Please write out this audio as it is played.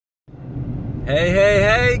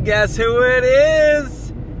Hey, guess who it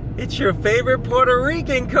is? It's your favorite Puerto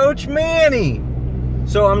Rican coach, Manny.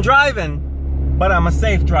 So I'm driving, but I'm a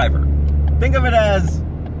safe driver. Think of it as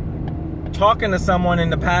talking to someone in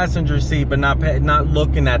the passenger seat, but not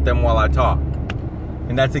looking at them while I talk.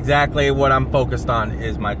 And that's exactly what I'm focused on,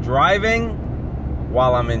 is my driving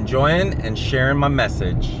while I'm enjoying and sharing my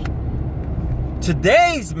message.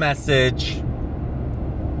 Today's message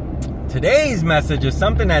is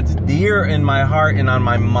something that's dear in my heart and on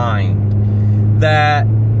my mind. That,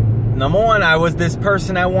 number one, I was this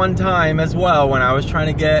person at one time as well when I was trying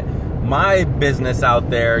to get my business out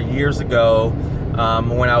there years ago,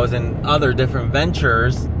 when I was in other different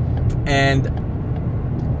ventures, and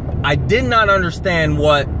I did not understand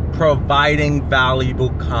what providing valuable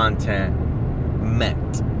content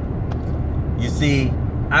meant. You see,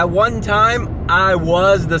 at one time, I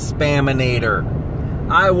was the spaminator.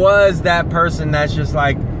 I was that person that's just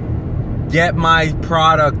like, get my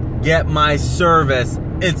product, get my service.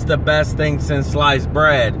 It's the best thing since sliced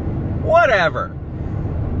bread. Whatever.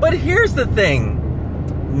 But here's the thing.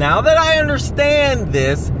 Now that I understand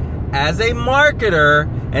this as a marketer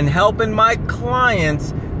and helping my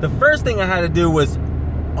clients, the first thing I had to do was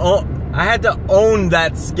I had to own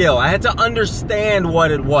that skill. I had to understand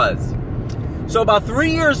what it was. So about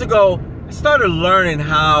 3 years ago, I started learning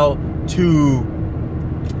how to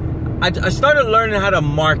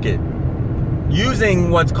market using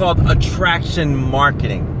what's called attraction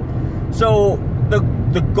marketing. So the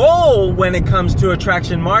goal when it comes to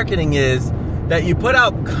attraction marketing is that you put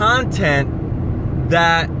out content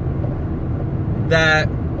that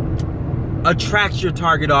attracts your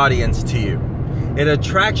target audience to you. It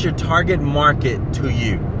attracts your target market to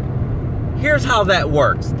you. Here's how that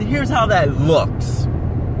works. Here's how that looks.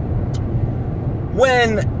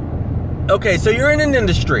 Okay, so you're in an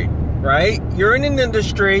industry, right? You're in an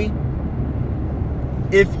industry.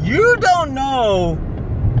 If you don't know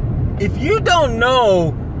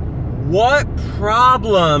what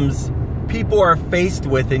problems people are faced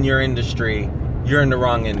with in your industry, you're in the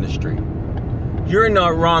wrong industry. You're in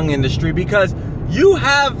the wrong industry because you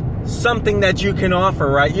have something that you can offer,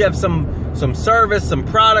 right? You have some service, some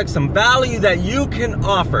product, some value that you can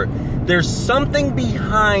offer. There's something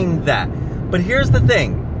behind that. But here's the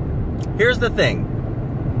thing.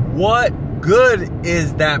 What good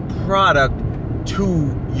is that product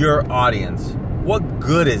to your audience? What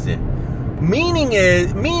good is it? Meaning,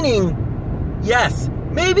 yes,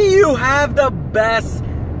 maybe you have the best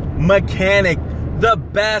mechanic, the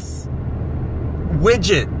best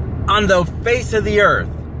widget on the face of the earth.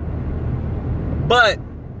 But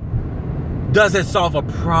does it solve a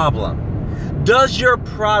problem? Does your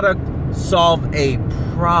product solve a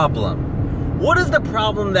problem? What is the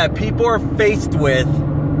problem that people are faced with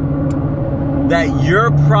that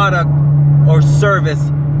your product or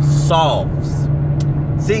service solves?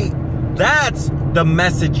 See, that's the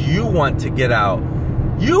message you want to get out.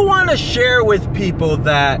 You want to share with people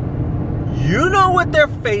that you know what they're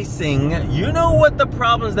facing, you know what the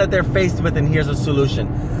problems that they're faced with, and here's a solution.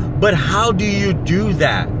 But how do you do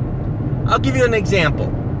that? I'll give you an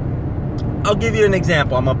example.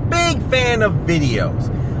 I'm a big fan of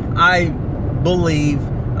videos. I believe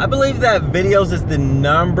that videos is the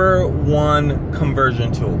 #1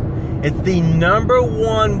 conversion tool. It's the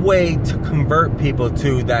 #1 way to convert people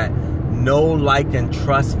to that know, like, and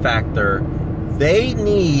trust factor they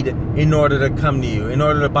need in order to come to you, in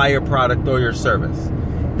order to buy your product or your service.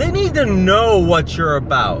 They need to know what you're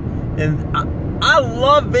about. And I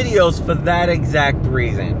love videos for that exact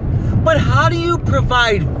reason. But how do you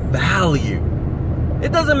provide value?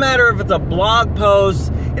 It doesn't matter if it's a blog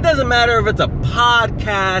post. It doesn't matter if it's a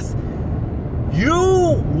podcast.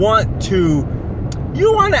 You want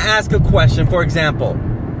to ask a question. For example,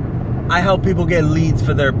 I help people get leads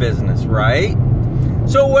for their business, right?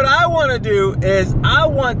 So what I want to do is I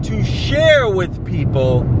want to share with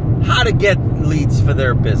people how to get leads for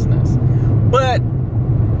their business. But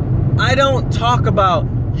I don't talk about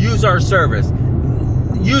use our service,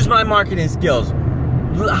 use my marketing skills,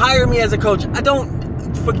 hire me as a coach. I don't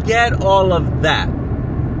forget all of that.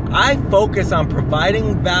 I focus on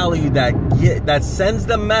providing value that sends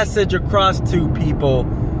the message across to people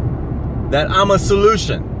that I'm a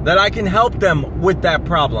solution, that I can help them with that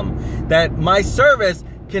problem, that my service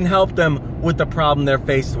can help them with the problem they're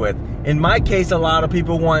faced with. In my case, a lot of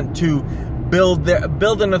people want to build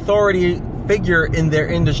an authority figure in their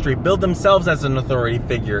industry, build themselves as an authority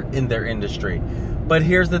figure in their industry. But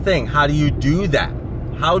here's the thing, how do you do that?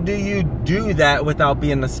 How do you do that without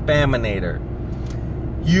being a spaminator?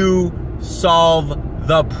 You solve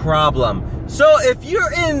the problem. So if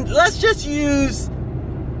you're in, let's just use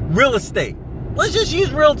real estate. let's just use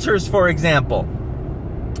realtors for example.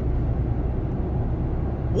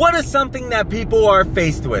 What is something that people are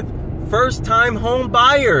faced with? First-time home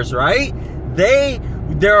buyers, right?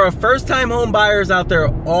 There are first-time home buyers out there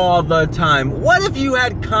all the time. What if you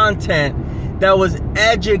had content that was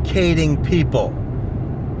educating people?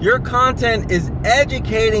 Your content is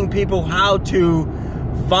educating people how to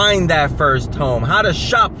find that first home, how to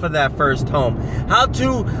shop for that first home, how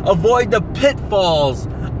to avoid the pitfalls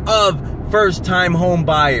of first-time home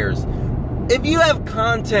buyers. If you have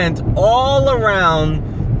content all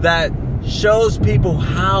around that shows people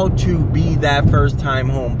how to be that first-time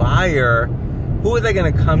home buyer, who are they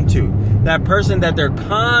going to come to? That person that they're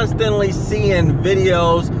constantly seeing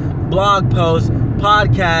videos, blog posts,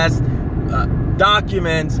 podcasts,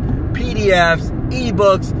 documents, PDFs,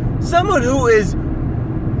 ebooks, someone who is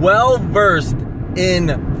well versed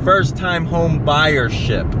in first-time home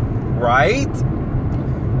buyership, right?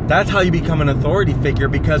 That's how you become an authority figure,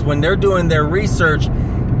 because when they're doing their research,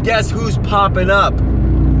 guess who's popping up?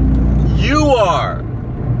 You are.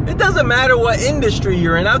 It doesn't matter what industry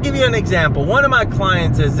you're in. I'll give you an example. One of my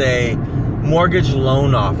clients is a mortgage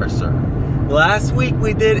loan officer. Last week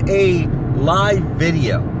we did a live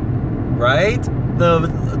video, right?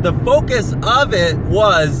 The focus of it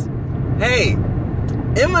was, hey,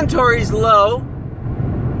 inventory's low,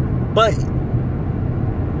 but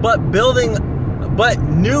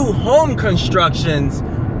new home construction's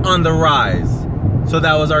on the rise. So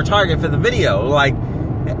that was our target for the video. Like,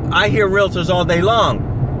 I hear realtors all day long.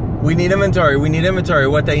 We need inventory. We need inventory.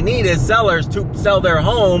 What they need is sellers to sell their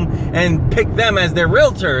home and pick them as their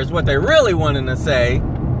realtor is what they're really wanting to say.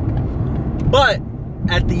 But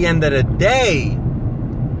at the end of the day,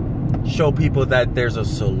 show people that there's a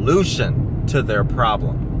solution to their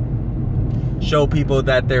problem. Show people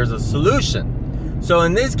that there's a solution. So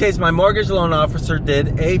in this case, my mortgage loan officer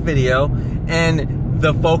did a video, and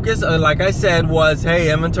the focus, like I said, was,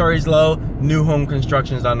 hey, inventory's low, new home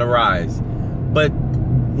construction's on the rise. But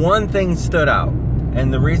one thing stood out,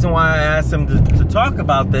 and the reason why I asked him to talk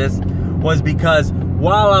about this was because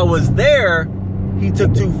while I was there, he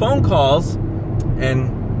took 2 phone calls,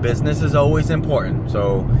 and business is always important.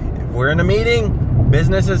 So if we're in a meeting,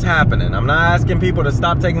 business is happening. I'm not asking people to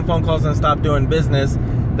stop taking phone calls and stop doing business.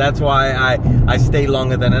 That's why I stay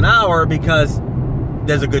longer than an hour, because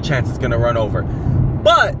there's a good chance it's going to run over.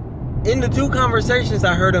 But in the 2 conversations,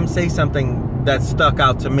 I heard him say something that stuck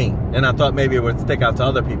out to me, and I thought maybe it would stick out to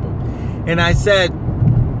other people. And I said,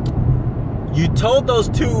 you told those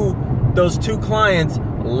two clients,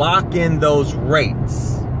 lock in those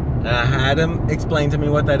rates. And I had him explain to me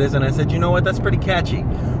what that is, and I said, you know what, that's pretty catchy.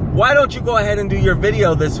 Why don't you go ahead and do your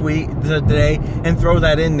video today and throw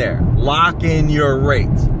that in there? Lock in your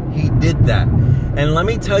rates. He did that. And let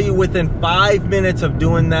me tell you, within 5 minutes of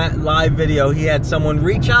doing that live video, he had someone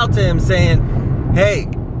reach out to him saying, hey,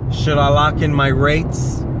 should I lock in my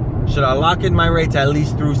rates? Should I lock in my rates at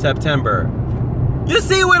least through September? You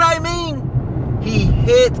see what I mean? He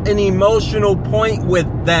hit an emotional point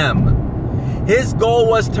with them. His goal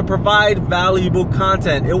was to provide valuable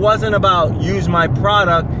content. It wasn't about use my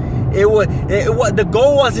product. The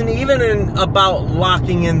goal wasn't even about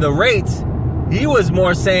locking in the rates. He was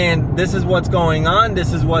more saying, this is what's going on,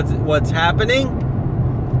 this is what's happening.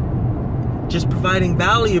 Just providing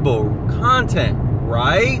valuable content,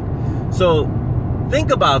 right? So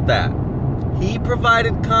think about that. He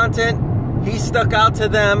provided content, he stuck out to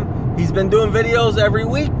them, he's been doing videos every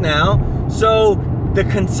week now, so the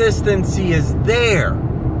consistency is there.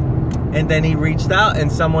 And then he reached out and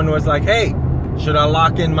someone was like, hey, should I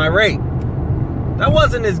lock in my rate? That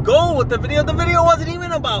wasn't his goal with the video. The video wasn't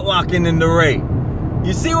even about locking in the rate.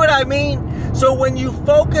 You see what I mean? So when you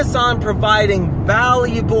focus on providing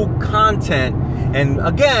valuable content, and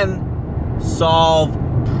again, solve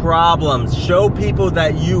problems, show people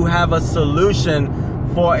that you have a solution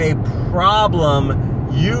for a problem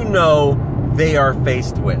you know they are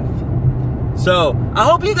faced with. So I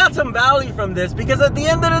hope you got some value from this, because at the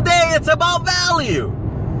end of the day, it's about value.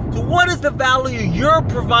 So what is the value you're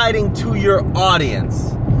providing to your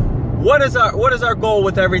audience? What is our goal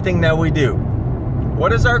with everything that we do?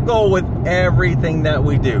 What is our goal with everything that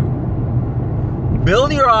we do?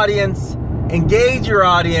 Build your audience, engage your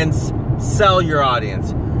audience, sell your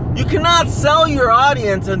audience. You cannot sell your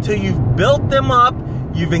audience until you've built them up,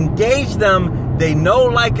 you've engaged them, they know,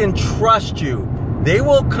 like, and trust you. They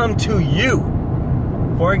will come to you.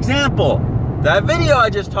 For example, that video I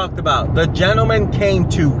just talked about, the gentleman came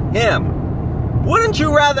to him. Wouldn't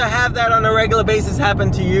you rather have that on a regular basis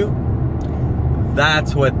happen to you?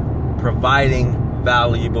 That's what providing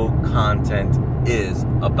valuable content is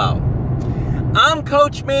about. I'm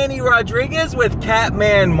Coach Manny Rodriguez with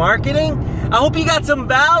CatMan Marketing. I hope you got some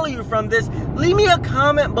value from this. Leave me a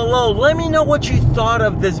comment below. Let me know what you thought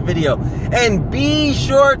of this video. And be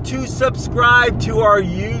sure to subscribe to our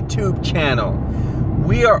YouTube channel.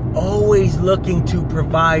 We are always looking to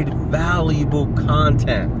provide valuable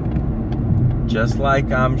content. Just like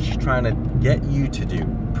I'm trying to get you to do.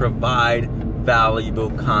 Provide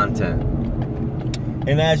valuable content.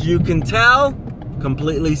 And as you can tell,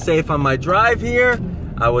 completely safe on my drive here.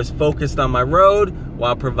 I was focused on my road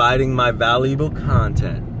while providing my valuable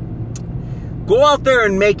content. Go out there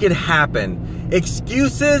and make it happen.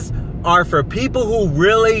 Excuses are for people who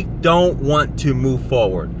really don't want to move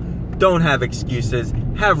forward. Don't have excuses,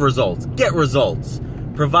 have results, get results.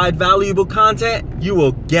 Provide valuable content, you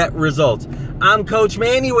will get results. I'm Coach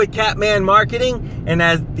Manny with CatMan Marketing, and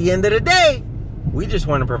at the end of the day, we just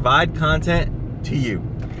want to provide content to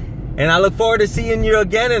you. And I look forward to seeing you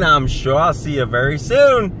again, and I'm sure I'll see you very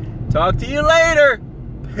soon. Talk to you later.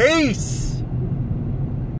 Peace.